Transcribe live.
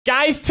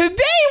Guys, today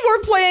we're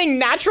playing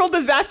natural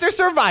disaster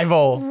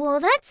survival. Well,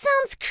 that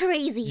sounds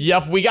crazy.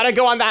 Yep, we gotta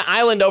go on that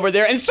island over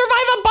there and survive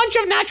a bunch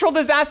of natural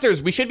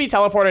disasters. We should be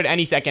teleported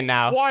any second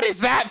now. What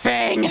is that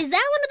thing? Is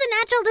that one of the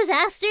natural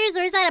disasters,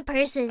 or is that a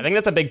person? I think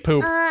that's a big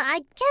poop. I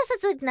guess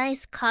it's a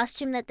nice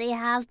costume that they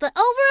have, but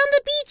over on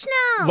the beach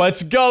now.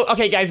 Let's go.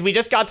 Okay, guys, we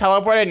just got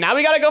teleported. Now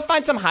we gotta go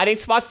find some hiding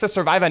spots to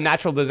survive a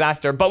natural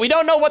disaster, but we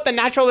don't know what the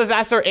natural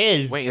disaster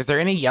is. Wait, is there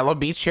any yellow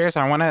beach chairs?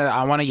 I want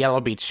a yellow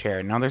beach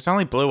chair. No, there's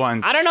only blue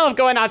ones. I don't know if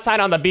going outside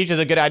on the beach is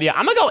a good idea.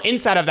 I'm gonna go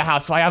inside of the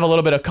house so I have a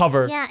little bit of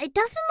cover. Yeah, it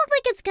doesn't look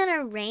like it's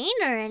gonna rain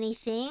or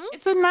anything.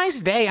 It's a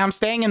nice day. I'm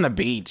staying in the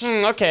beach.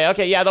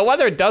 Okay. Yeah, the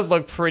weather does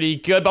look pretty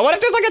good, but what if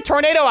there's like a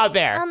tornado out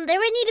there? There would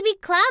need to be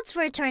clouds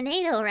for a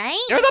tornado, right?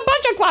 There's a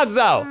bunch of clouds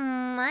though.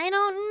 I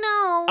don't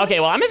know. Okay,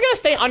 well, I'm just gonna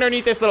stay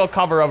underneath this little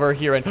cover over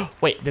here and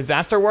wait,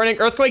 disaster warning,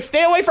 earthquake,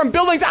 stay away from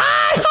buildings.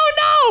 Ah, oh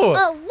no!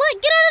 Oh,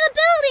 what? Get out of the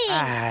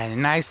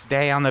building! Nice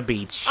day on the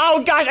beach.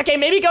 Oh gosh, okay,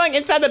 maybe going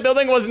inside the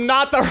building was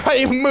not the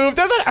right move.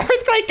 There's an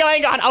earthquake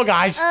going on. Oh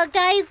gosh.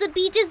 Guys, the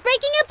beach is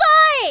breaking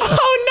apart!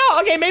 Oh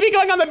no, okay, maybe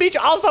going on the beach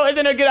also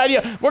isn't a good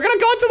idea. We're gonna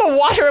go into the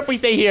water if we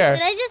stay here.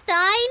 Did I just die?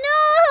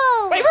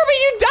 No! Wait, Ruby,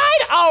 you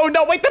died? Oh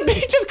no, wait, the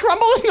beach is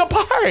crumbling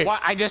apart.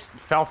 What? I just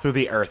fell through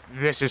the earth.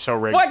 This is so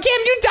rigged. What, Cam,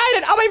 you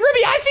died? Oh wait,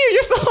 Ruby, I see you.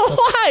 You're still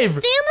alive.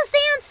 Stay on the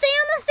sand! Stay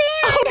on the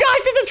sand! Oh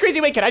gosh, this is crazy.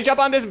 Wait, can I jump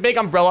on this big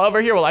umbrella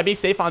over here? Will I be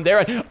safe on there?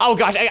 And, oh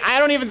gosh, I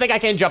don't even think I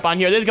can jump on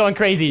here. This is going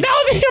crazy. No,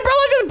 the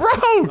umbrella just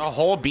broke. The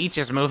whole beach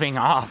is moving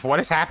off. What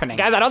is happening?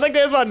 Guys, I don't think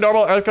this is what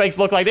normal earthquakes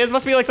look like. This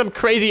must be like some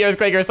crazy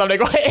earthquake or something.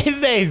 What is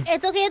this?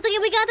 It's okay.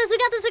 We got this.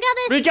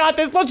 We got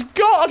this. Let's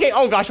go. Okay.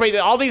 Oh gosh, wait.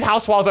 All these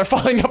house walls are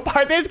falling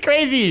apart. This is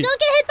crazy. Don't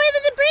get hit by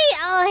the debris.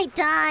 Oh, I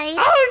died.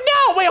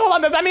 Oh no. Wait, hold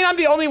on. Does that mean I'm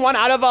the only one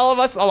out of all of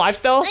us alive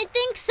still? I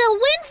think so.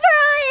 Win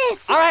for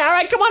us. All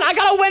right. Come on. I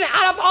gotta win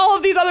out of all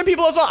of these other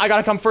people as well. I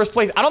gotta come first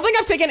place. I don't think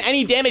I've taken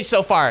any damage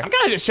so far. I'm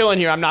kind of just chilling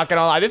here. I'm not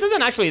gonna lie. This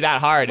isn't actually that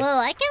hard. Well,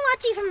 I can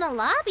watch you from the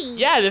lobby.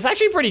 Yeah, it's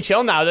actually pretty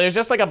chill now. There's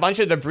just like a bunch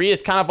of debris.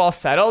 It's kind of all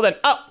settled. And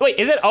oh, wait,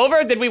 is it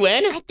over? Did we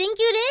win? I think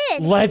you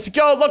did. Let's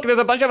go. Look, there's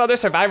a bunch of other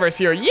survivors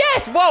here.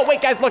 Yes. Whoa,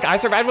 wait, guys, look. I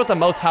survived with the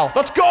most health.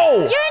 Let's go.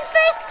 You're in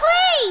first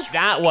place.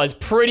 That was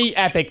pretty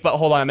epic, but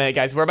hold on a minute,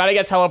 guys. We're about to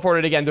get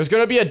teleported again. There's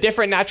gonna be a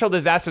different natural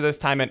disaster this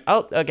time. And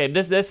oh, okay,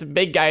 this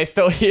big guy is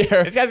still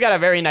here. This guy's got a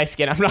very nice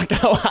skin. I'm not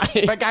gonna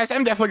lie. But guys,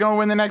 I'm definitely gonna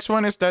win the next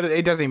one. It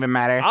doesn't even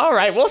matter. All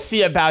right, we'll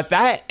see about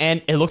that.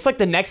 And it looks like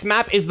the next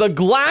map is the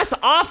glass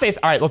office.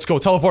 All right, let's go.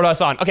 Teleport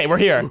us on. Okay, we're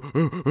here.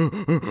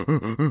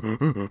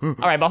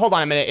 All right, but hold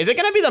on a minute. Is it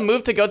gonna be the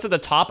move to go to the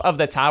top of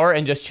the tower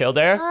and just chill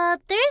there?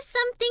 There's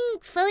something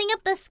filling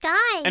up the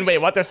sky. And wait,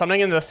 what? There's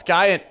something in the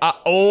sky and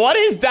what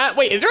is that?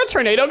 Wait, is there a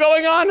tornado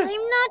going on? I'm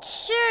not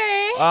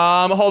sure.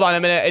 Hold on a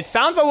minute. It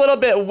sounds a little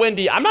bit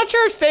windy. I'm not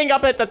sure if staying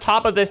up at the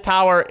top of this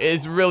tower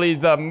is really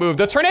the move.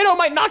 The tornado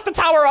might knock the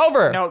tower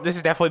over. No, this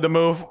is definitely the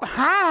move.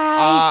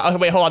 Hi. Okay,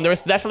 wait, hold on.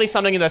 There's definitely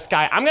something in the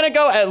sky. I'm gonna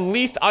go at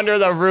least under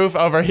the roof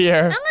over here.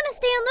 I'm gonna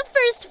stay on the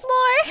first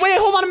floor. Wait,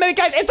 hold on a minute,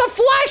 guys. It's a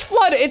flash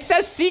flood. It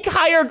says seek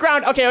higher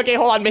ground. Okay,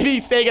 hold on. Maybe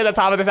staying at the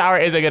top of this tower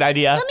is a good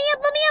idea. Let me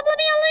up.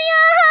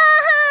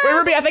 Wait,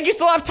 Ruby, I think you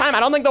still have time. I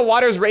don't think the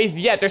water's raised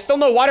yet. There's still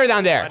no water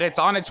down there. But it's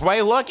on its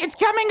way. Look, it's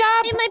coming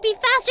up. It might be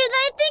faster than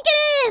I think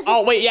it is.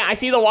 Oh, wait, yeah, I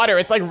see the water.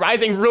 It's like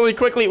rising really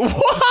quickly. Wow.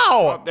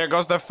 Oh, there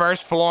goes the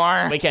first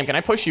floor. Wait, Cam, can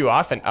I push you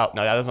off? And oh,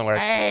 no, that doesn't work.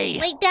 Hey.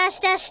 Wait, Dash,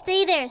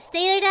 stay there.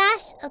 Stay there,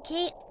 Dash.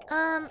 Okay,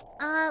 are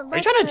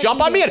you trying to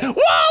jump on me? Whoa,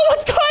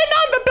 what's going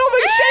on? The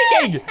building's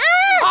shaking.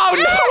 Oh, no,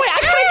 wait, I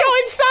gotta go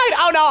inside.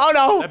 Oh,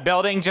 no. The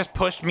building just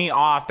pushed me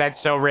off. That's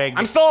so rigged.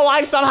 I'm still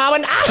alive somehow,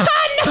 and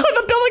no,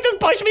 the building just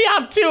pushed me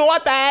off too.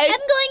 What the heck? I'm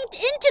going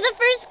into the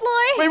first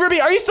floor. Wait,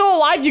 Ruby, are you still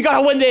alive? You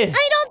gotta win this.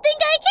 I don't think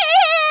I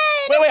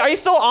can. Wait, are you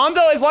still on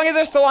though? As long as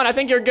they're still on, I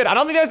think you're good. I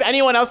don't think there's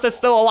anyone else that's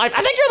still alive.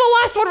 I think you're the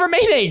last one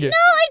remaining. No,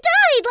 I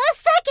died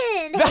last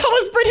second. That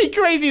was pretty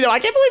crazy though. I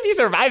can't believe you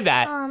survived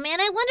that. Oh man,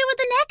 I wonder what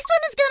the next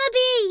one is gonna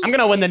be. I'm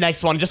gonna win the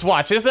next one. Just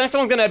watch. This next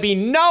one's gonna be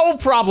no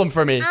problem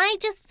for me. I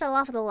just fell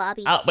off of the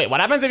lobby. Oh, wait, what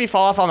happens if you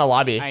fall off on the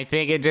lobby? I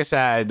think it just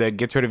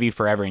gets rid of you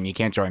forever and you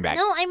can't join back.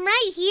 No, I'm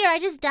right here. I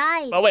just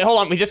died. Oh, wait, hold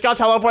on. We just got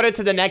teleported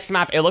to the next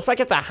map. It looks like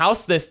it's a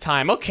house this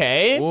time.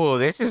 Okay. Ooh,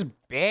 this is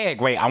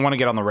big. Wait, I want to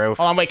get on the roof.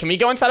 Hold on, wait, can we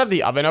go inside of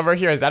the oven over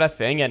here? Is that a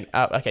thing? And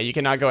okay, you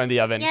cannot go in the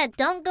oven. Yeah,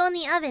 don't go in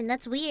the oven.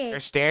 That's weird.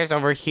 There's stairs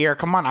over here.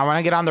 Come on, I want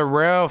to get on the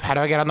roof. How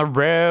do I get on the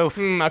roof?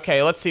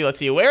 Okay, let's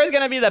see. Where is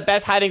gonna be the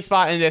best hiding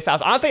spot in this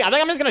house? Honestly, I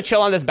think I'm just gonna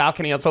chill on this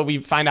balcony until we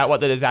find out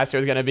what the disaster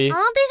is gonna be.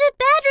 Oh, there's a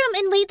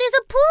bedroom, and wait,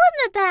 there's a pool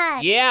in the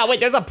back. Yeah,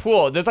 wait, there's a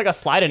pool. There's like a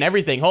slide and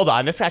everything. Hold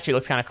on, this actually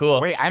looks kind of cool.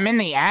 Wait, I'm in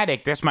the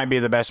attic. This might be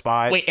the best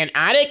spot. Wait, an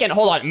attic? And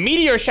hold on,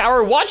 meteor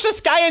shower. Watch the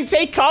sky and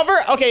take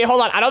cover. Okay, hold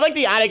on. I don't think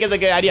the attic is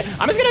a good idea.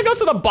 I'm just gonna go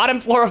to the bottom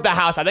floor of the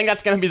house. I think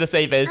that's gonna be the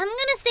safest. I'm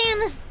gonna stay in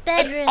this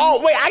bedroom. Oh,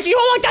 wait, actually,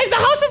 hold on, guys. The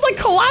house is like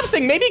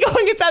collapsing. Maybe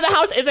going inside the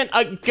house isn't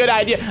a good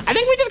idea. I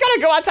think we just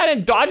gotta go outside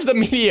and dodge the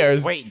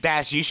meteors. Wait,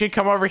 Dash, you should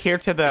come over here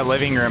to the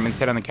living room and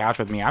sit on the couch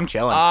with me. I'm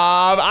chilling.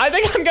 I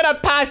think I'm gonna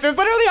pass. There's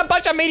literally a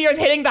bunch of meteors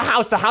hitting hitting the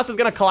house is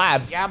gonna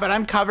collapse. Yeah, but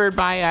I'm covered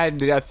by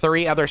the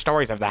 3 other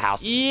stories of the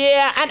house.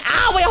 Yeah, and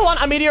wait, hold on.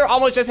 A meteor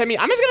almost just hit me.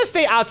 I'm just gonna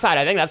stay outside.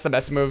 I think that's the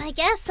best move. I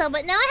guess so,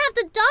 but now I have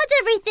to dodge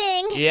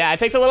everything. Yeah, it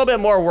takes a little bit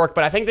more work,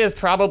 but I think this is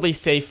probably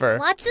safer.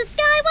 Watch the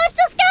sky, watch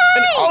the sky!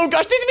 And, oh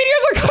gosh, these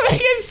meteors are coming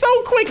in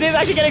so quick. This is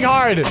actually getting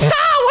hard.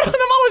 One of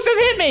them almost just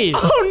hit me.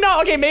 Oh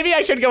no, okay, maybe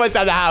I should go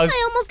inside the house.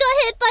 I almost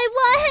got hit by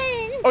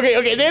one.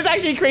 Okay, this is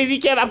actually crazy,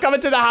 Kim. I'm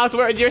coming to the house.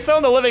 You're still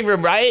in the living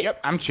room, right?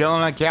 Yep, I'm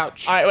chilling on the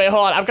couch. All right, wait,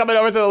 hold on. I'm coming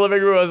over to the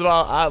living room as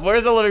well.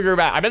 Where's the living room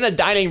at? I'm in the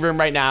dining room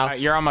right now.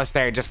 You're almost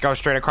there. Just go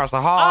straight across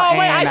the hall. Oh,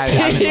 wait, and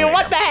I see you.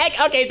 What the heck?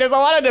 Okay, there's a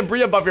lot of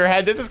debris above your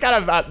head. This is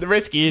kind of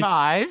risky.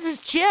 Nah, this is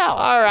chill.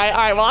 All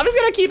right. Well, I'm just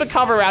going to keep a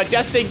cover out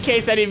just in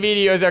case any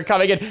meteors are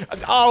coming in.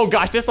 Oh,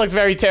 gosh, this looks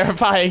very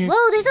terrifying.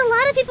 Whoa, there's a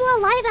lot of people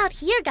alive out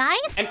here, guys.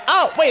 And,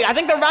 oh, wait, I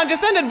think the round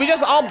just ended. We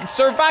just all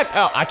survived.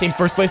 Oh, I came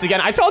first place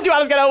again. I told you I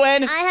was going to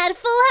win. I had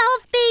full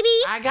health, baby.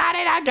 I got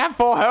it. I got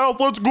full health.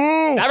 Let's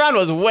go. That round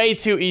was way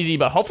too easy,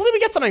 but hopefully we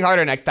get something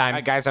harder next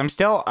time. Guys, I'm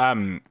still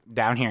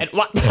down here. And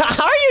what?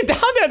 How are you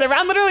down there? The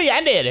round literally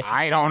ended.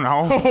 I don't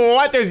know.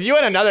 What? There's you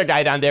and another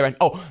guy down there. And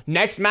oh,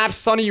 next map,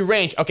 Sunny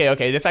Range.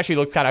 Okay, this actually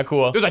looks kind of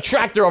cool. There's a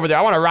tractor over there.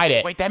 I want to ride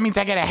it. Wait, that means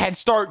I get a head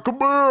start. Come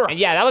here. And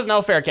yeah, that was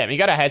no fair, Kim. You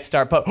got a head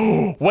start, but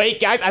wait,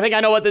 guys, I think I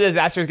know what the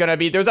disaster is gonna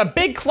be. There's a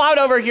big cloud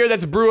over here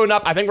that's brewing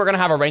up. I think we're gonna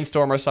have a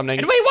rainstorm or something.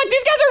 And wait, what?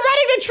 These guys are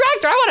riding the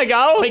tractor. I want to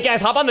go. Wait,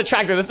 guys, hop on the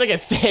tractor. This thing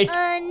is sick.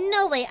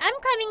 No way. I'm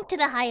climbing to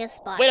the highest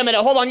spot. Wait a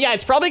minute, hold on. Yeah,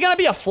 it's probably gonna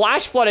be a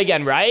flash flood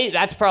again, right?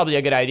 That's probably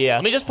a good idea.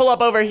 Let me just pull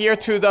up over here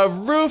to the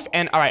roof,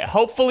 and all right,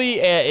 hopefully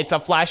it's a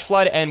flash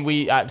flood and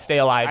we stay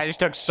alive. I just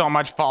took so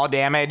much fall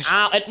damage.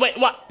 Wait,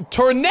 what?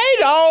 Tornado?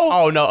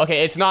 Oh no,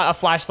 okay, it's not a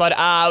flash flood.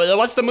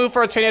 What's the move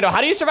for a tornado?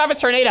 How do you survive a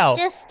tornado?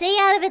 Just stay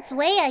out of its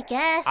way, I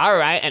guess. All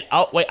right, and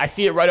oh wait, I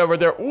see it right over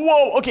there.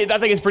 Whoa, okay, that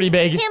thing is pretty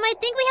big. Kim, I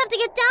think we have to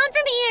get down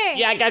from here.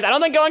 Yeah, guys, I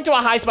don't think going to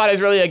a high spot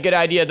is really a good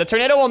idea. The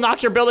tornado will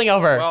knock your building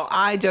over. Well,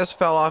 I just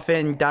fell off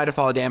and died of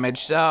fall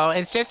damage, so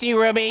It's just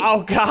you, Ruby.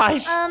 Oh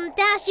gosh.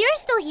 Dash, you're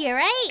still here,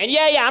 right? And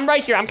yeah, I'm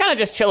right here. I'm kind of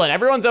just chilling.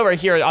 Everyone's over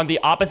here on the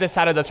opposite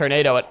side of the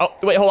tornado. And oh,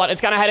 wait, hold on.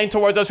 It's kind of heading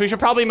towards us. We should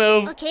probably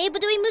move. Okay,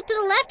 but do we move to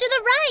the left or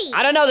the right?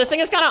 I don't know. This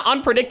thing is kind of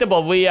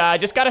unpredictable. We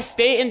just got to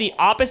stay in the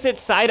opposite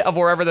side of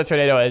wherever the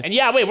tornado is. And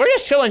yeah, wait, we're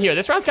just chilling here.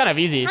 This round's kind of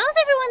easy. How's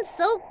everyone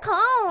so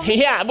calm?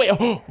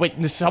 Yeah,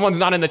 wait, someone's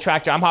not in the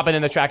tractor. I'm hopping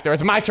in the tractor.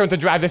 It's my turn to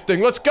drive this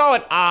thing. Let's go.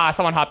 And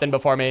someone hopped in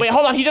before me. Wait,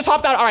 hold on. He just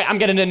hopped out. All right, I'm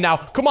getting in now.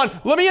 Come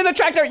on, let me in the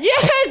tractor.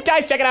 Yes,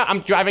 guys, check it out.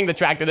 I'm driving the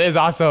tractor. This is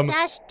awesome.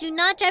 Dash, do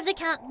not drive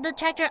the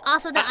tractor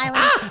off of the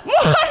island. No,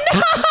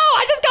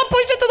 I just got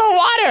pushed into the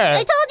water.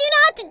 I told you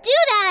not to do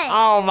that.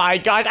 Oh my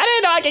gosh, I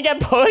didn't know I could get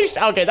pushed.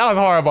 Okay, that was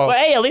horrible. But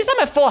hey, at least I'm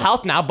at full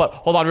health now. But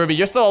hold on, Ruby,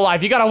 you're still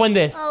alive. You gotta win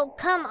this. Oh,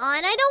 come on.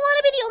 I don't want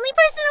to be the only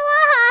person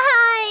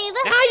alive.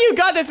 Now you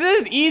got this.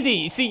 This is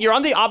easy. See, you're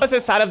on the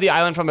opposite side of the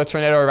island from the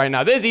tornado right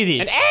now. This is easy.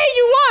 And hey,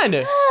 you won.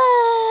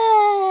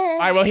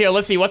 All right, well, here,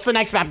 let's see. What's the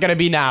next map gonna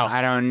be now?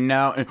 I don't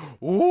know.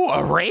 Ooh,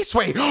 a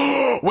raceway.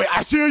 Wait,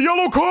 I see a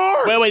yellow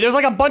car. Wait, there's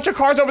like a bunch of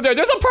cars over there.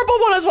 There's a purple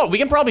one as well. We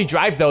can probably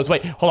drive those.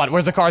 Wait, hold on.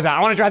 Where's the cars at?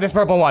 I want to drive this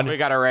purple one. We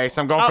got a race.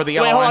 I'm going for the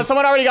yellow wait, hold on. one.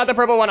 Someone already got the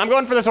purple one. I'm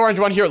going for this orange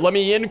one here. Let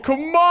me in.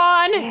 Come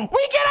on.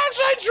 We can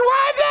actually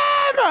drive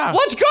them.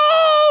 Let's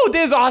go.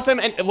 This is awesome.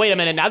 And wait a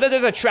minute. Now that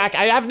there's a track,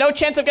 I have no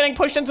chance of getting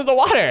pushed into the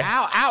water.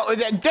 Ow.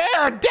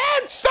 They're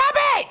dead. Stop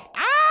it.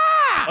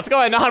 Ah. What's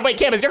going on? Wait,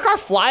 Cam, is your car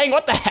flying?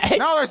 What the heck?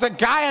 No, there's a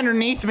guy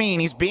underneath me,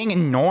 and he's being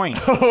annoying.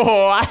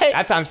 What?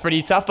 That sounds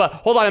pretty tough, but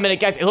hold on a minute,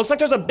 guys. It looks like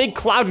there's a big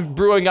cloud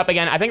brewing up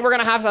again. I think we're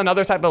gonna have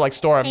another type of, like,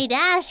 storm. Hey,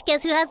 Dash,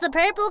 guess who has the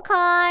purple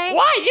car?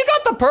 What? You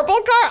got the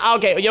purple car?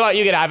 Okay, you know what?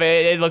 You can have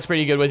it. It looks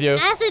pretty good with you.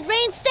 Acid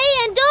rain, stay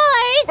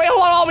indoors. Wait,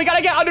 hold on. We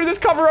gotta get under this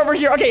cover over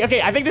here.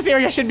 Okay. I think this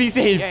area should be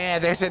safe. Yeah,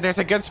 there's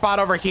a good spot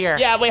over here.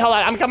 Yeah, wait, hold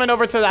on. I'm coming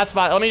over to that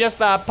spot. Let me just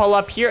pull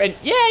up here, and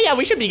yeah,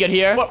 we should be good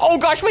here. But, oh,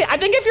 gosh, wait. I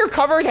think if your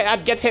cover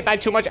gets hit by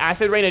too much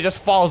acid rain, it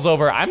just falls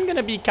over. I'm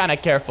gonna be kind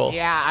of careful.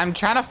 Yeah, I'm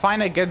trying to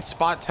find a good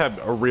spot to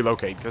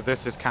relocate, because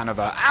this is kind of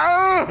a...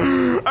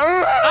 Damn,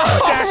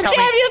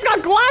 you just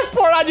got glass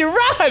poured on you.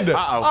 Run!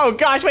 Oh,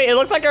 gosh, wait. It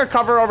looks like our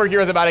cover over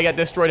here is about to get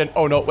destroyed. And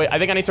oh, no, wait. I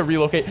think I need to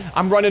relocate.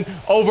 I'm running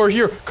over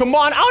here. Come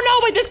on. Oh,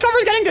 no, wait. This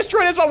cover's getting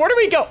destroyed as well. Where do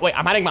we go? Wait,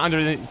 I'm hiding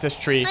underneath this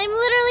tree. I'm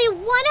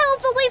literally 1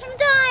 health away from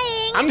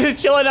dying. I'm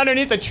just chilling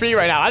underneath the tree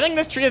right now. I think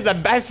this tree is the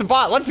best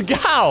spot. Let's go.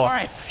 All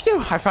right,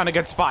 phew. I found a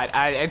good spot.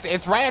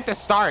 It's right at the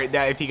start,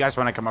 if you guys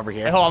want to come over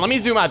here. Wait, hold on. Let me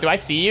zoom out. Do I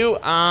see you?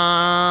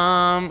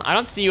 I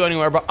don't see you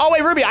anywhere, bro. Oh,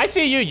 wait, Ruby, I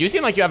see you. You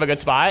seem like you have a good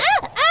spot.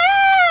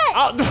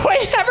 Oh,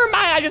 wait, never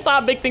mind. I just saw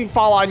a big thing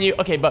fall on you.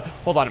 Okay, but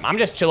hold on. I'm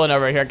just chilling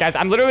over here. Guys,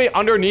 I'm literally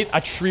underneath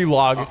a tree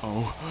log.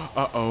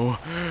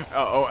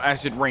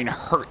 Acid rain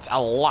hurts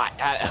a lot.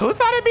 Who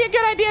thought it'd be a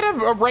good idea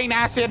to rain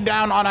acid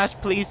down on us?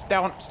 Please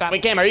don't stop.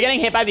 Wait, Cam, are you getting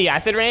hit by the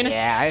acid rain?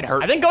 Yeah, it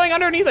hurts. I think going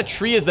underneath a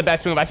tree is the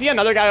best move. I see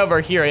another guy over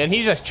here, and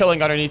he's just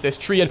chilling underneath this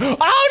tree. And oh, no,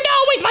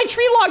 wait, my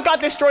tree log got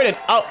destroyed. And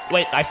oh,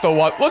 wait, I still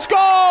won. Let's go.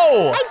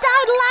 I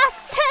died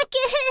last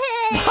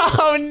second.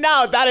 Oh,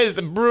 no, that is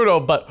brutal.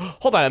 But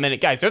hold on a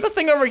minute, guys. There's a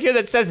thing over here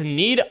that says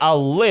need a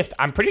lift.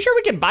 I'm pretty sure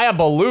we can buy a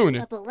balloon.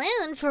 A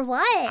balloon? For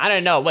what? I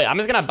don't know. Wait, I'm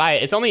just gonna buy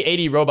it. It's only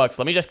 80 Robux.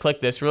 Let me just click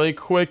this really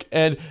quick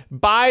and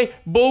buy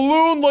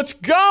balloon. Let's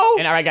go.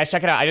 And all right, guys,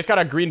 check it out. I just got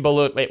a green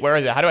balloon. Wait, where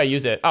is it? How do I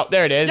use it? Oh,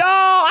 there it is. Yo,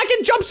 I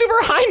can jump super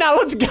high now.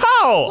 Let's go.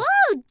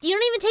 Whoa, you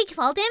don't even take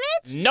fall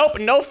damage? Nope,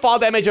 no fall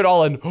damage at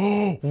all. And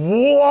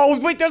whoa,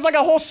 wait, there's like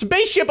a whole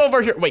spaceship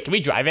over here. Wait, can we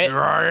drive it?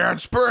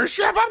 Giant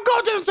spaceship, I'm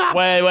going to the top.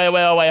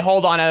 Wait,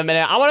 hold on a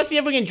minute. I want to see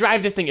if we can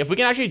drive this thing. If we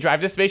can actually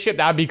drive this spaceship,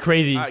 that would be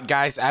crazy.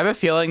 Guys, I have a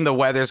feeling the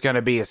weather's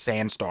gonna be a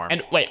sandstorm.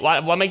 And wait,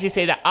 what makes you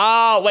say that?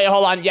 Oh, wait,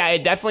 hold on. Yeah,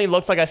 it definitely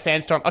looks like a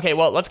sandstorm. Okay,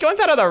 well, let's go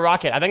inside of the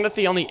rocket. I think that's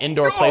the only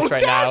indoor place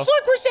right now.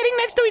 Look, we're sitting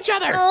next to each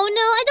other. Oh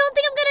no, I don't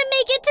think I'm gonna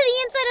make it to the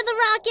inside of the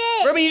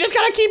rocket. Ruby, you just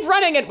gotta keep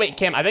running it. Wait,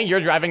 Kim, I think you're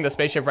driving the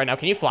spaceship right now.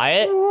 Can you fly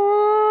it?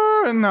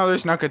 No,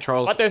 there's no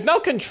controls. But there's no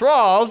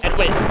controls. And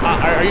wait,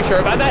 are you sure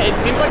about that?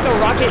 It seems like the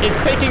rocket is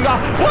taking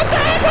off. What the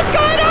heck? What's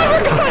going on?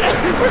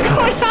 We're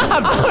going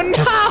up. Oh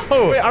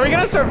no. Wait, are we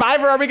gonna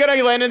survive or are we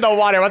gonna land in the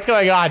water? What's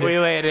going on? We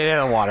landed in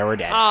the water. We're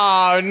dead.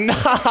 Oh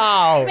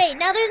no. Great,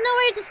 now there's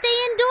nowhere to stay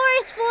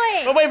indoors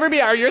for. But wait, Ruby,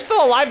 you're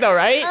still alive though,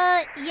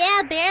 right?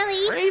 Yeah,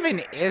 barely. Where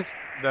even is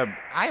the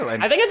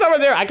island? I think it's over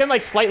there. I can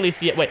like slightly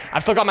see it. Wait,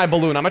 I've still got my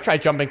balloon. I'm gonna try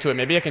jumping to it.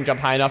 Maybe I can jump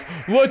high enough.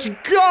 Let's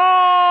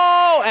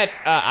go! And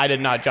I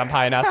did not jump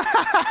high enough.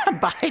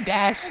 Bye,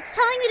 Dash. It's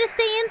telling me to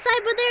stay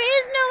inside, but there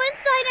is no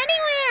inside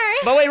anywhere.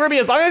 But wait, Ruby,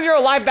 as long as you're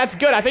alive, that's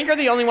good. I think you're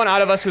the only one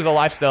out of us who's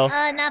alive still.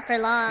 Not for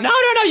long. No,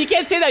 you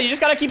can't say that. You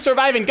just gotta keep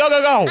surviving. Go.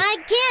 I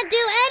can't do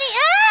any.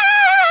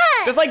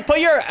 Just like put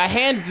your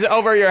hands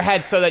over your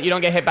head so that you don't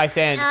get hit by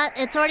sand.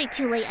 It's already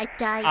too late. I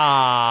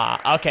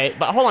died. Okay.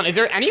 But hold on. Is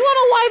there anyone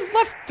alive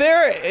left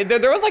there?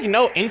 There was like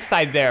no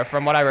inside there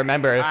from what I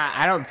remember.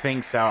 I don't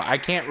think so. I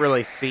can't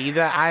really see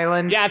the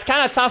island. Yeah, it's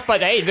kind of tough,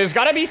 but hey, there's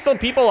gotta be still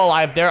people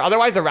alive there.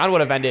 Otherwise, the round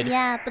would have ended.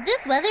 Yeah, but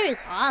this weather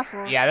is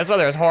awful. Yeah, this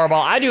weather is horrible.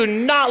 I do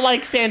not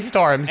like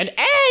sandstorms. And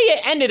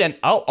it ended in,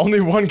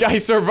 only one guy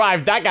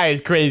survived. That guy is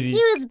crazy.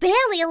 He was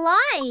barely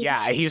alive.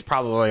 Yeah, he's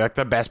probably like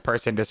the best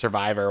person to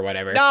survive or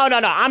whatever. No.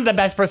 I'm the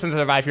best person to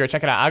survive here.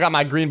 Check it out. I got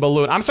my green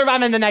balloon. I'm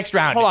surviving the next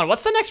round. Hold on.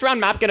 What's the next round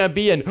map gonna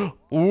be in?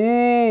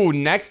 Ooh,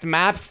 next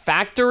map,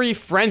 Factory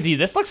Frenzy.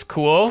 This looks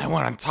cool. I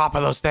went on top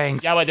of those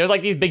things. Yeah, wait, there's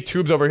like these big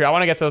tubes over here. I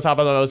want to get to the top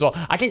of them as well.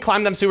 I can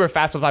climb them super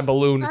fast with my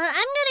balloon. I'm gonna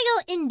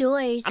go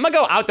indoors. I'm gonna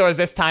go outdoors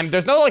this time.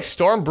 There's no like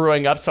storm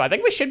brewing up, so I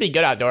think we should be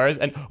good outdoors.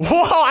 And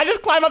whoa, I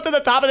just climbed up to the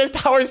top of this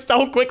tower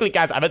so quickly,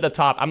 guys. I'm at the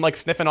top. I'm like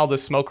sniffing all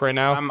this smoke right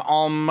now. I'm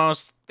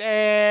almost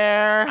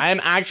there.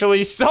 I'm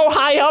actually so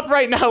high up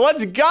right now.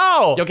 Let's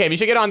go. Okay, we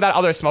should get on that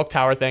other smoke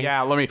tower thing.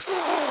 Yeah, let me.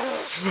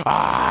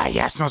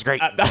 Yeah, smells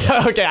great.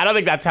 Okay, I don't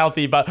think that's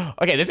healthy, but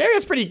okay, this area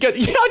is pretty good.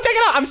 Check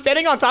it out. I'm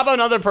standing on top of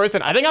another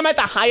person. I think I'm at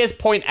the highest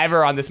point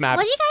ever on this map.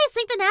 What do you guys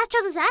think the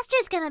natural disaster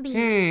is gonna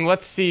be?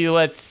 Let's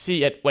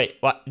see it. Wait,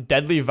 what?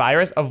 Deadly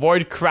virus?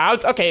 Avoid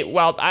crowds? Okay,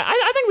 well,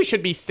 I think we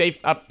should be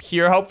safe up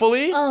here,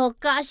 hopefully. Oh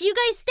gosh, you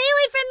guys stay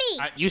away from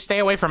me. You stay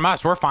away from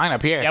us. We're fine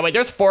up here. Yeah, wait,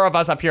 there's 4 of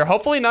us up here.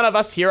 Hopefully none of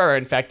us here are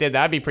infected.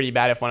 That'd be pretty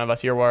bad if one of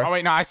us here were. Oh,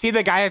 wait, no, I see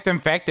the guy that's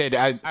infected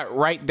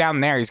right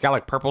down there. He's got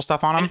like purple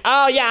stuff on him.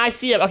 Oh, yeah, I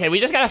see him. Okay, we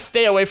just gotta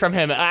stay away from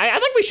him. I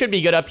think we should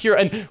be good up here.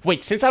 And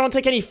wait, since I don't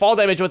take any fall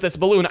damage with this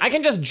balloon, I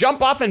can just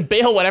jump off and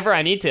bail whenever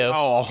I need to.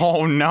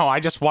 Oh no, I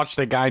just watched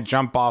a guy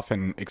jump off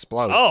and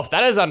explode. Oh,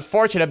 that is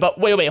unfortunate. But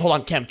wait, hold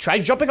on, Kim. Try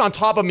jumping on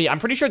top of me. I'm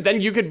pretty sure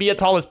then you could be at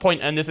the tallest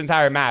point in this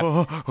entire map.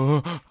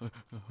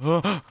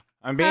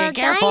 I'm being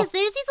careful. Guys,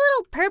 there's these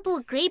little purple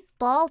grape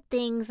ball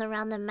things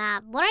around the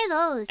map. What are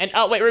those? And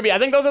wait, Ruby, I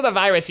think those are the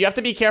virus. You have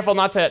to be careful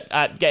not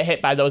to get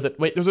hit by those.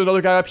 Wait, there's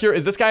another guy up here.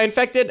 Is this guy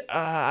infected?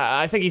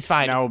 I think he's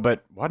fine. No,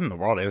 but what in the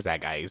world is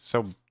that guy? He's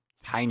so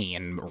tiny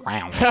and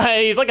round.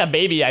 He's like a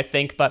baby, I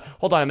think, but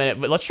hold on a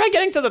minute. Let's try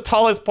getting to the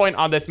tallest point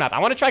on this map. I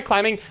want to try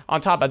climbing on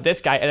top of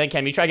this guy, and then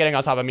Cam, you try getting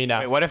on top of me now.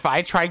 Wait, what if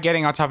I try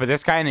getting on top of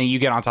this guy, and then you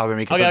get on top of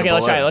me? Okay,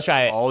 let's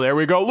try it. Oh, there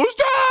we go. Let's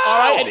go! All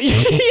right,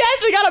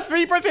 yes, we got a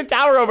 3-person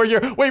tower over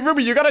here. Wait,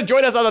 Ruby, you gotta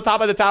join us on the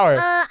top of the tower.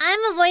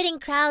 I'm avoiding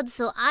crowds,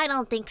 so I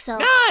don't think so.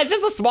 Nah, it's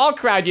just a small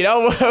crowd, you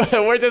know?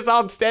 We're just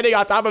all standing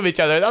on top of each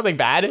other. Nothing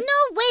bad. No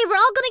way, we're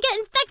all gonna get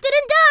infected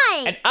and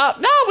die.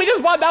 And, no, we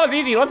just won. That was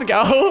easy. Let's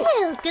go.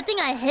 Good thing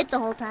I hit the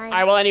whole time. All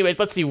right, well, anyways,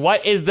 let's see.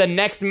 What is the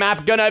next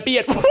map gonna be?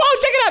 Whoa, check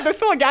it out. There's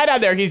still a guy down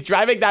there. He's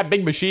driving that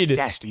big machine.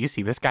 Dash, do you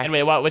see this guy? And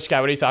wait, what? Which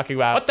guy? What are you talking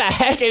about? What the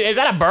heck? Is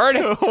that a bird?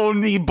 Oh,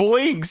 he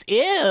blinks. Ew.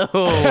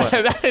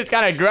 That is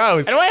kind of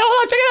gross. And wait,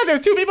 hold on. Check it out.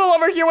 There's 2 people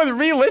over here with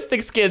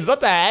realistic skins.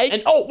 What the heck?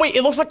 And oh, wait,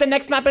 it looks like the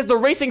next map is the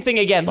racing thing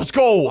again. Let's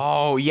go.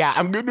 Oh, yeah.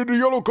 I'm getting in the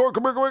yellow car.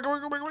 Come here.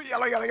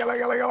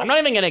 Yellow. I'm not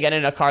even going to get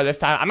in a car this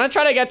time. I'm going to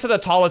try to get to the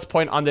tallest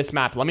point on this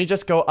map. Let me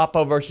just go up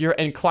over here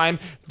and climb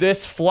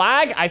this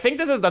flag. I think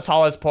this is the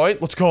tallest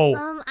point. Let's go.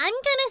 I'm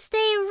gonna stay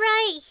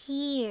right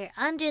here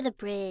under under the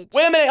bridge.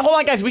 Wait a minute, hold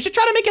on, guys. We should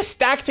try to make a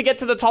stack to get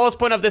to the tallest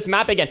point of this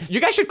map again. You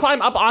guys should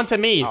climb up onto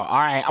me. Oh, all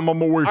right, I'm on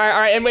my way. All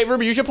right, and wait,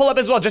 Ruby, you should pull up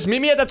as well. Just meet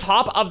me at the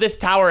top of this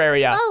tower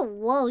area. Oh,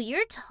 whoa,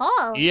 you're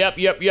tall. Yep.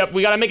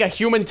 We gotta make a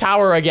human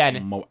tower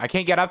again. I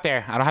can't get up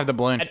there. I don't have the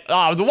balloon.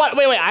 What?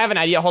 Wait, I have an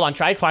idea. Hold on,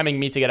 try climbing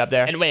me to get up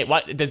there. And wait,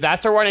 what?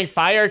 Disaster warning,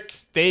 fire,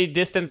 stay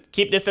distant,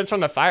 keep distance from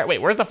the fire.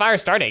 Wait, where's the fire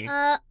starting?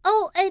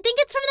 Oh, I think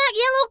it's from that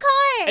yellow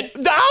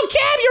car. Oh,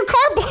 Cam, your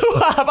car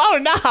blew up.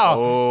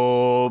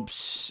 Oh, no.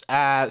 Oops.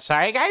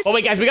 Sorry, guys? Oh,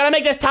 wait, guys, we gotta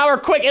make this tower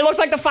quick. It looks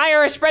like the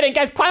fire is spreading.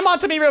 Guys, climb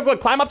onto me real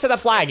quick. Climb up to the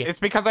flag. It's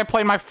because I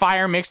played my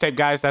fire mixtape,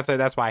 guys.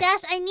 That's why.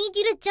 Dash, I need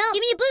you to jump.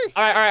 Give me a boost.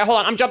 All right, hold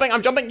on. I'm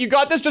jumping. You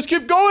got this. Just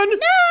keep going.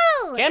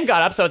 No! Cam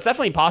got up, so it's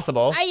definitely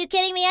possible. Are you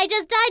kidding me? I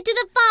just died to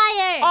the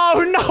fire.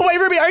 Oh, no. Wait,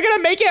 Ruby, are you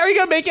gonna make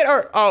it?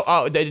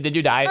 Or, did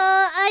you die?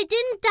 I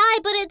didn't die,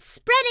 but it's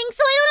spreading,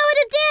 so I don't know what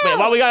to do. Wait,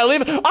 well, we gotta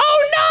leave.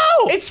 Oh,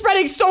 no! It's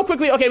spreading so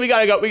quickly. Okay, we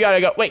gotta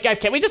go. Wait, guys,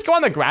 can we just go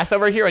on the grass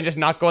over here and just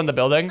not go in the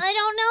building? I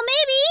don't know,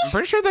 maybe. I'm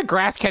pretty sure the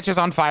grass catches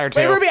on fire, too.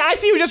 Wait, Ruby, I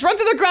see you. Just run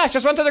to the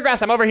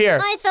grass. I'm over here.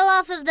 I fell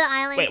off of the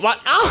island. Wait, what?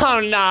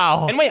 Oh,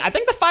 no. And wait, I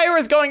think the fire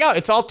is going out.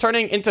 It's all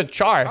turning into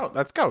char. Oh,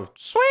 let's go.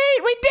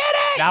 Sweet, we did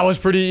it! That was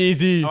pretty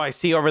easy. Oh, I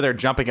see you over there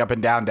jumping up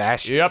and down,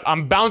 Dash. Yep,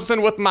 I'm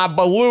bouncing with my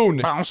balloon.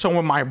 Bouncing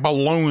with my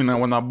balloon, and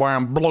when the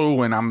I'm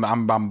blue, and I'm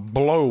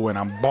blue, and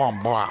I'm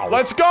bomb.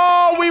 Let's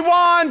go. We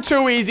won.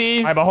 Too easy.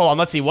 All right, but hold on.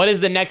 Let's see. What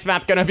is the next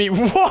map gonna be?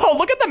 Whoa,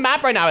 look at the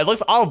map right now. It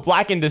looks all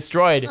black and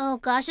destroyed. Oh,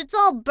 gosh, it's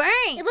all burnt.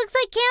 It looks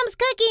like Cam's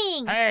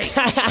cooking.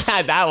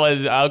 Hey, that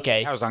was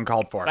okay. that was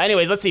uncalled for. But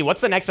anyways, let's see.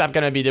 What's the next map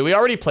gonna be? Did we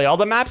already play all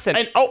the maps?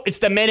 And oh, it's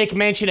the Maniac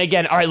Mansion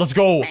again. All right, let's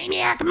go.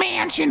 Maniac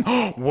Mansion.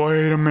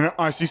 Wait a minute.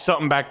 I see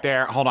something back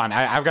there. Hold on.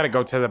 I've got to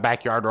go to the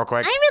backyard real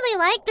quick. I really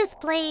like this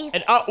place.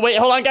 And oh, wait,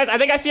 hold on, guys. I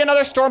think I see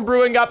another storm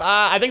brewing up.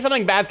 I think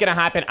something bad's gonna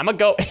happen. I'm gonna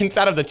go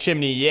inside of the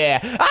chimney. Yeah.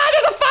 Ah,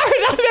 there's a fire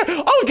down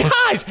there. Oh,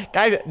 gosh.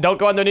 Guys, don't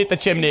go underneath the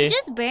chimney. Did you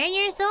just burn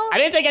yourself? I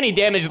didn't take any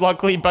damage,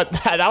 luckily, but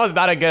that was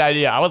not a good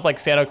idea. I was like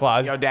Santa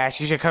Claus. Yo, Dash,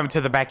 you should come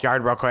to the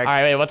backyard real quick. All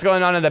right, wait, what's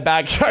going on in the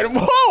backyard?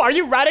 Whoa, are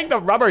you riding the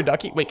rubber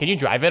ducky? Wait, can you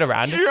drive it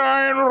around?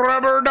 Giant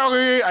rubber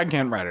ducky. I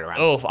can't ride it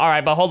around. Oof, all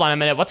right, but hold on a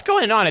minute. What's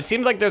going on? It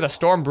seems like there's a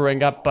storm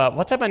brewing up, but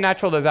what type of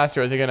natural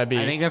disaster is it gonna be?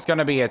 I think it's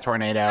gonna be a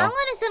tornado. I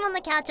want to sit on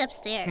the couch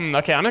upstairs.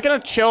 Okay, I'm just gonna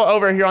chill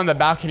over here on the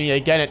balcony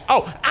again. And,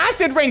 oh,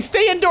 acid rain,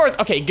 stay indoors.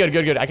 Okay, good.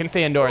 I can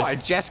stay indoors. Oh, I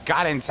just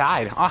got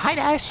inside. Oh, hi,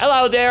 Dash.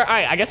 Hello there. All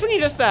right, I guess we can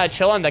just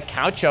chill on the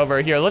couch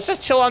over here. Let's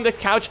just chill on the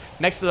couch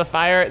next to the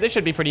fire. This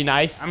should be pretty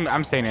nice.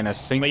 I'm staying in a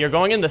sink. But you're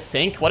going in the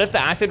sink? What if the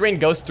acid rain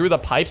goes through the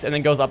pipes and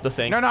then goes up the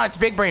sink? No, it's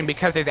big brain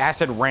because it's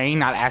acid rain,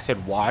 not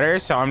acid water.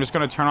 So I'm just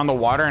gonna turn on the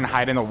water and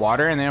hide in the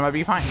water, and then it might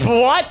be fine.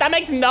 What? That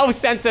makes no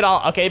sense at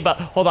all. Okay, but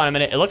hold on a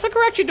minute. It looks like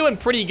we're actually doing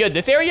pretty good.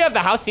 This area of the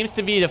house seems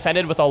to be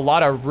defended with a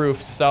lot of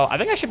roofs, so I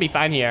think I should be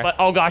fine here. But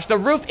oh gosh, the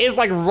roof is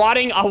like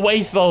rotting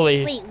away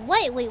slowly.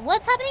 Wait,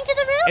 what's happening to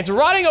the roof? It's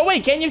rotting away.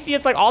 Can't you see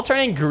it's like all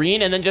turning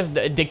green and then just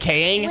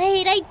decaying?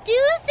 Wait, I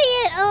do see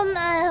it.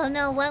 I don't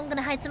know. Well, I'm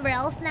gonna hide somewhere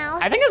else now.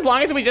 I think as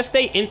long as we just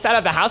stay inside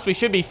of the house, we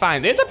should be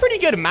fine. There's a pretty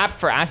good map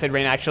for acid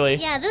rain, actually.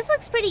 Yeah, this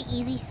looks pretty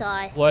easy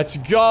sauce. Let's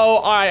go.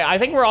 All right, I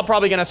think we're all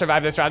probably gonna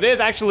survive this round. This is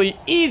actually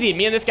easy.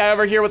 Me and this guy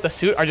over here with the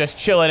suit are just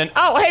chilling. And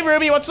oh, hey,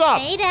 Ruby, what's up?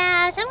 Hey,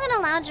 Dash. I'm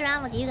gonna lounge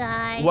around with you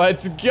guys.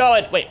 Let's go.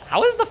 And wait,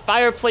 how is the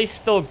fireplace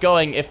still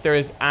going if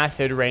there's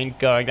acid rain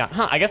going down?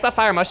 Huh, I guess that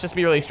fire must just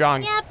be really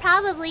strong. Yeah,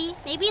 probably.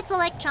 Maybe it's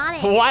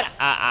electronic. What?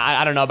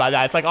 I don't know about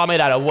that. It's like all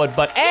made out of wood,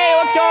 but hey,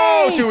 let's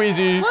go. Too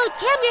easy. Whoa,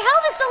 Cam, your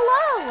health is so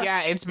low.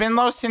 Yeah, it's been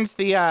low since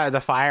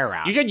the fire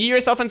round. You should yeet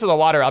yourself into the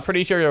water. I'm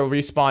pretty sure you'll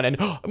respawn.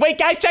 And wait,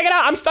 guys, check it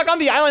out. I'm stuck on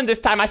the island this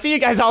time. I see you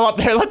guys all up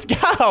there. Let's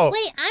go.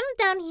 Wait, I'm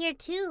down here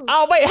too.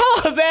 Oh, wait,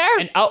 hello there.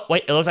 And oh,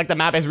 wait, it looks like the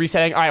map is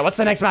resetting. All right, what's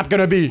the next map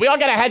gonna be? We all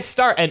get a head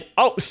start. And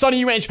oh,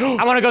 Sunny Ranch.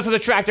 I want to go to the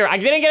tractor. I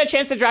didn't get a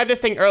chance to drive this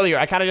thing earlier.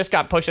 I kind of just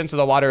got pushed into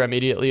the water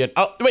immediately. And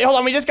oh, wait, hold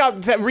on. We just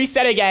got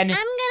reset again. I'm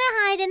gonna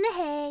hide in the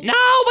hay. No,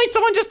 wait,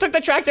 someone just took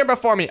the tractor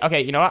before me.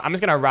 Okay, you know what? I'm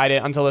just gonna ride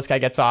it until this guy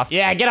gets off.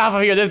 Yeah, get off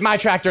of here. This is my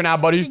tractor now,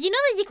 buddy. Did you know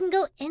that you can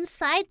go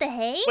inside the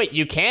hay? Wait,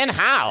 you can?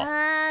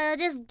 How?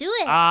 Just do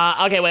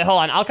it. Okay, wait,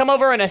 hold on. I'll come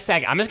over in a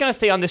sec. I'm just gonna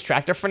stay on this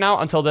tractor for now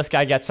until this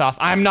guy gets off.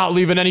 I'm not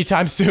leaving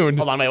anytime soon.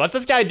 Hold on, wait, what's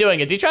this guy doing?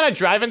 Is he trying to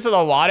drive into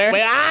the water?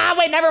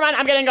 Wait, never mind.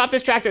 I'm getting off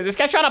this tractor. This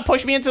guy's trying to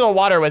push me into the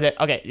water with it.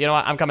 Okay, you know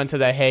what? I'm coming to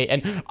the hay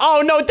and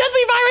oh no,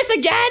 deadly virus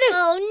again!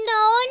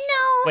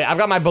 Oh no. Wait, I've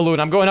got my balloon.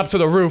 I'm going up to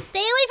the roof. Stay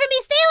away from me.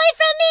 Stay away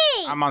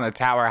from me. I'm on the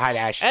tower. Hi,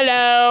 Dash.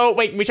 Hello.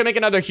 Wait, we should make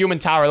another human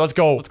tower. Let's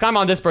go. Let's climb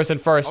on this person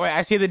first. Oh, wait,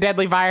 I see the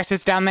deadly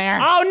viruses down there.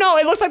 Oh no,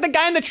 it looks like the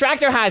guy in the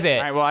tractor has it.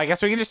 All right, well, I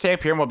guess we can just stay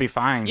up here and we'll be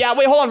fine. Yeah,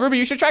 wait, hold on, Ruby.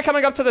 You should try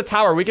coming up to the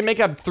tower. We can make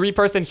a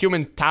 3-person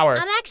human tower.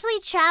 I'm actually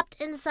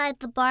trapped inside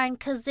the barn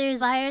because there's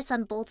virus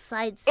on both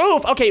sides.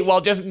 Oof. Okay,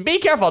 well, just be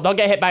careful. Don't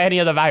get hit by any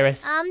of the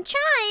virus. I'm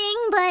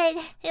trying, but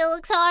it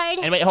looks hard.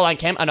 And wait, hold on,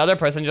 Cam. Another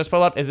person just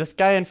pulled up. Is this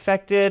guy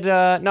infected?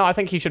 No, I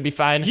think he should be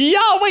fine. Yo,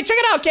 wait, check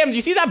it out, Cam. Do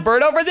you see that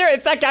bird over there?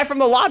 It's that guy from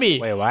the lobby.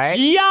 Wait, what?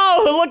 Yo,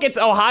 look, it's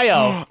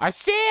Ohio. I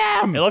see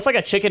him. It looks like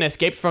a chicken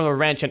escaped from the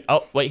ranch and,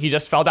 oh, wait, he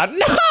just fell down.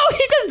 No,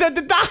 he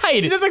just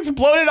died. He just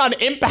exploded on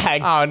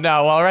impact. Oh,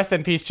 no. Well, rest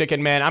in peace,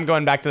 chicken man. I'm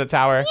going back to the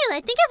tower. Man, I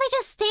think if I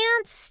just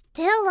stand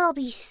still, I'll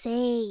be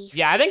safe.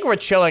 Yeah, I think we're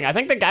chilling. I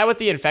think the guy with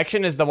the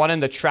infection is the one in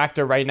the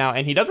tractor right now,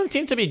 and he doesn't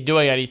seem to be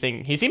doing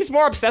anything. He seems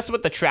more obsessed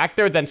with the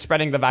tractor than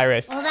spreading the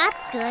virus. Well,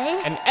 that's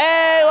good. And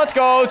hey, let's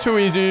go. Too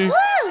easy.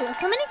 Woo!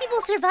 So many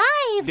people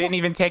survived. Didn't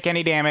even take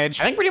any damage.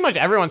 I think pretty much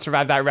everyone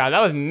survived that round.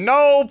 That was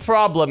no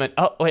problem. And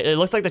oh, wait, it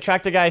looks like the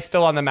tractor guy is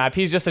still on the map.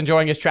 He's just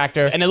enjoying his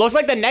tractor. And it looks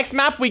like the next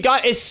map we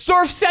got is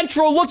Surf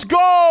Central. Let's go.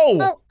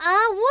 Whoa.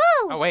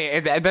 Oh, wait,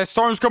 the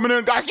storm's coming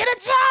in. Guys, get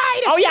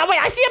inside. Oh, yeah, wait,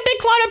 I see a big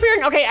cloud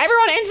appearing. Okay,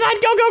 everyone inside,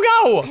 go, go,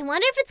 go. I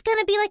wonder if it's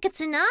gonna be like a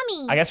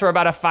tsunami. I guess we're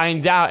about to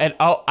find out. And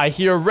oh, I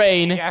hear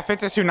rain. Yeah, if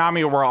it's a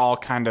tsunami, we're all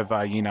kind of,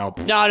 you know.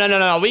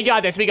 No. We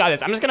got this. We got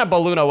this. I'm just gonna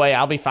balloon away.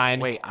 I'll be fine.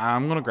 Wait,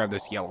 I'm gonna grab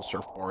this yellow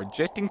surfboard.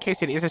 Just in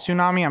case it is a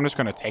tsunami, I'm just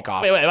gonna take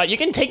off. Wait. You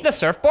can take the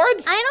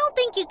surfboards? I don't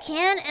think you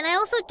can, and I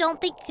also don't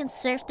think you can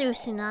surf through a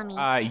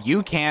tsunami.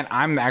 You can't.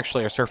 I'm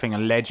actually a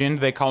surfing legend.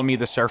 They call me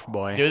the surf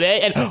boy. Do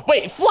they? And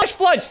wait, flush,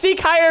 seek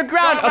higher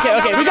ground. Okay.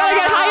 We gotta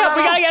get high up.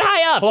 We gotta get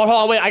high up. Hold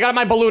on. Wait, I got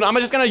my balloon. I'm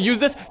just gonna use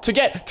this to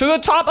get to the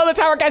top of the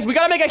tower. Guys, we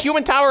gotta make a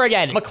human tower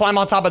again. I'm gonna climb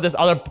on top of this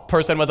other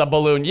person with a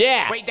balloon.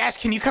 Yeah. Wait, Dash,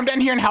 can you come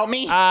down here and help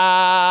me?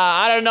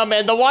 I don't know,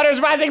 man. The water's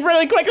rising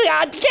really quickly.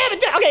 Damn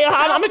it. Okay,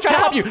 I'm gonna try to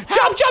help you.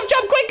 Jump.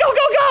 Quick, go.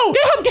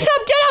 Get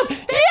up.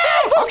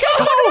 Yes, let's go.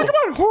 Come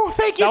on. Oh,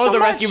 thank you so much. That was the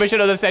rescue mission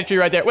of the century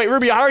right there. Wait,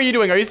 Ruby, how are you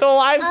doing? Are you still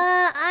alive?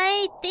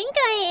 I think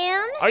I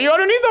am. Are you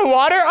underneath the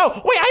water?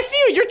 Oh, wait, I see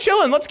you. You're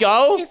chilling. Let's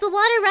go. Is the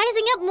water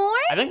rising up more?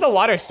 I think the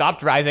water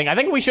stopped rising. I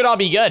think we should all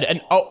be good.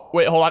 And oh,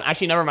 wait, hold on.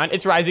 Actually, never mind.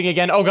 It's rising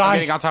again. Oh, gosh. I'm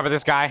getting on top of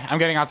this guy.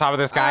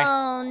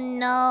 Oh,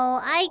 no.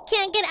 I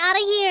can't get out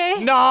of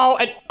here. No.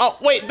 And oh,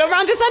 wait, the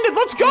round just ended.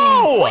 Let's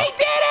go. We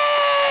did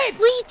it!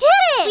 We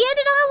did it! We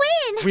ended all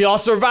win! We all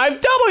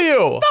survived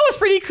W! That was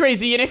pretty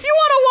crazy, and if you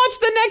want to watch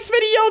the next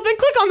video, then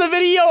click on the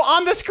video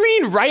on the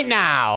screen right now.